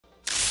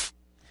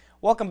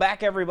Welcome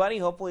back, everybody.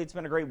 Hopefully it's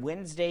been a great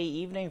Wednesday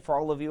evening for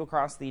all of you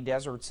across the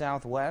desert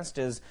Southwest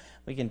as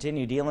we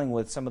continue dealing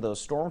with some of those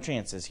storm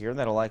chances here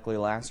that'll likely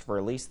last for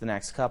at least the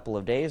next couple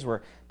of days. We're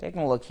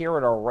taking a look here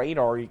at our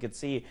radar. You can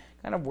see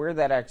kind of where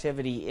that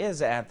activity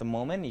is at the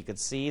moment. You can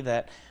see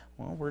that,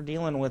 well, we're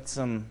dealing with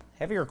some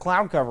heavier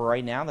cloud cover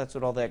right now. That's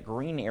what all that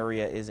green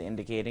area is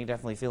indicating.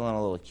 Definitely feeling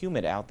a little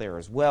humid out there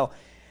as well.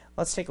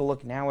 Let's take a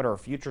look now at our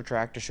future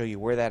track to show you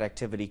where that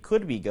activity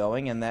could be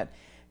going, and that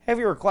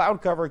heavier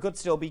cloud cover could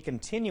still be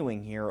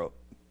continuing here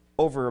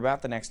over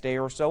about the next day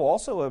or so.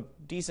 Also a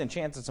decent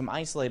chance of some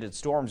isolated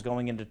storms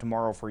going into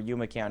tomorrow for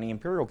Yuma County,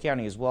 Imperial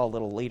County as well a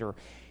little later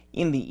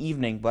in the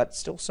evening, but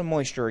still some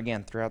moisture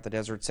again throughout the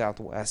desert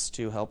Southwest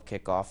to help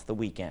kick off the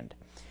weekend.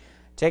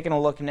 Taking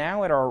a look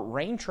now at our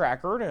rain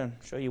tracker to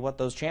show you what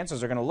those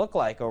chances are going to look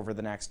like over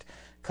the next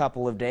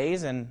couple of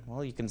days. And,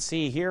 well, you can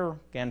see here,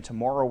 again,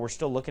 tomorrow we're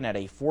still looking at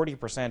a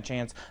 40%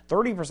 chance,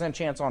 30%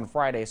 chance on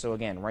Friday. So,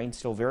 again, rain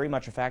still very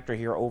much a factor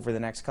here over the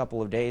next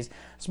couple of days.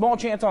 Small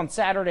chance on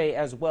Saturday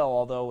as well,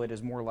 although it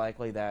is more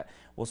likely that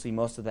we'll see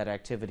most of that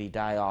activity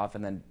die off,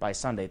 and then by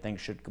Sunday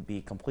things should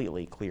be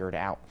completely cleared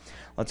out.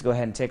 Let's go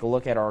ahead and take a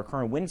look at our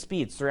current wind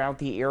speeds throughout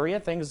the area.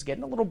 Things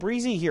getting a little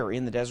breezy here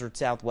in the desert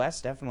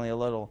Southwest, definitely a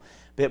little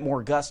bit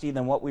more gusty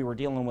than what we were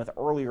dealing with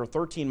earlier.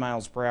 13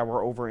 miles per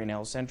hour over in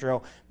El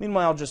Centro.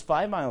 Meanwhile, just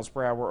 5 miles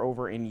per hour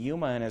over in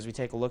Yuma. And as we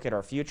take a look at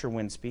our future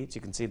wind speeds,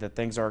 you can see that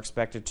things are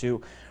expected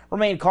to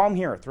remain calm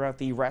here throughout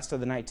the rest of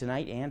the night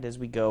tonight and as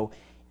we go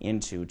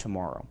into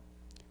tomorrow.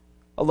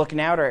 A look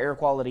now at our air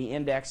quality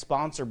index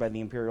sponsored by the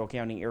Imperial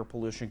County Air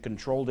Pollution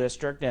Control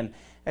District. And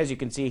as you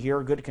can see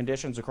here, good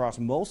conditions across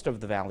most of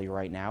the valley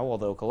right now,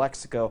 although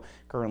Calexico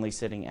currently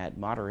sitting at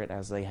moderate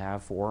as they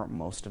have for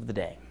most of the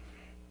day.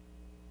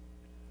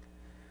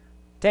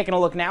 Taking a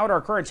look now at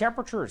our current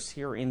temperatures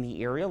here in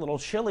the area. A little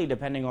chilly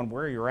depending on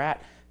where you're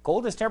at.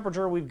 Coldest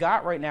temperature we've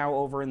got right now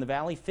over in the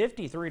valley,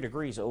 53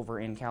 degrees over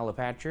in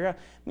Calipatria.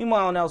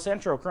 Meanwhile, in El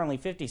Centro, currently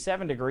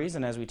 57 degrees.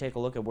 And as we take a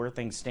look at where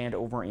things stand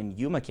over in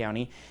Yuma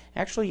County,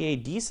 actually a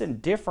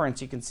decent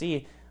difference. You can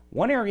see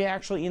one area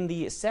actually in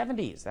the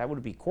 70s. That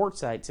would be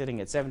Quartzsite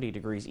sitting at 70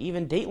 degrees.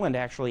 Even Dateland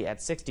actually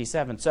at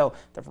 67. So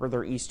the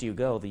further east you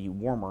go, the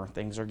warmer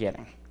things are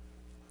getting.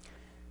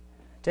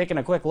 Taking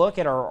a quick look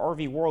at our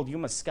RV World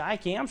Yuma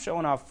Skycam,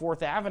 showing off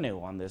 4th Avenue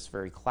on this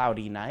very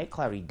cloudy night,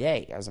 cloudy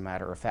day as a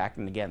matter of fact.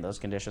 And again, those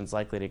conditions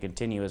likely to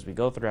continue as we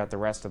go throughout the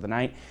rest of the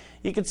night.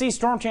 You can see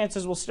storm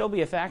chances will still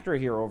be a factor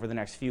here over the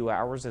next few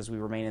hours as we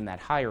remain in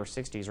that higher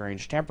 60s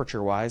range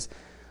temperature-wise.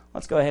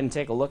 Let's go ahead and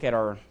take a look at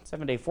our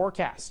 7-day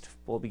forecast.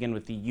 We'll begin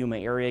with the Yuma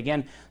area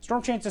again.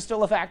 Storm chance is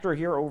still a factor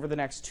here over the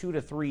next 2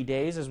 to 3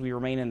 days as we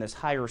remain in this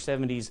higher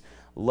 70s,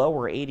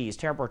 lower 80s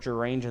temperature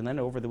range. And then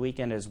over the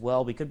weekend as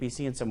well, we could be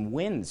seeing some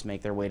winds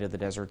make their way to the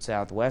desert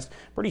Southwest.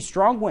 Pretty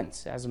strong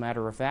winds, as a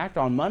matter of fact.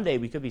 On Monday,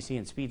 we could be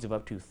seeing speeds of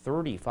up to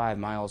 35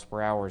 miles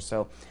per hour.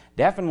 So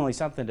definitely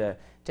something to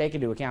take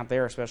into account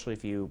there, especially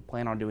if you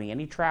plan on doing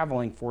any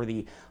traveling for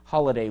the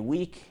holiday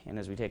week. And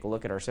as we take a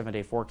look at our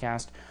 7-day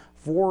forecast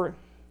for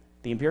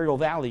the Imperial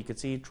Valley, you can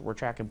see we're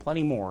tracking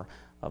plenty more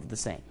of the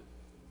same.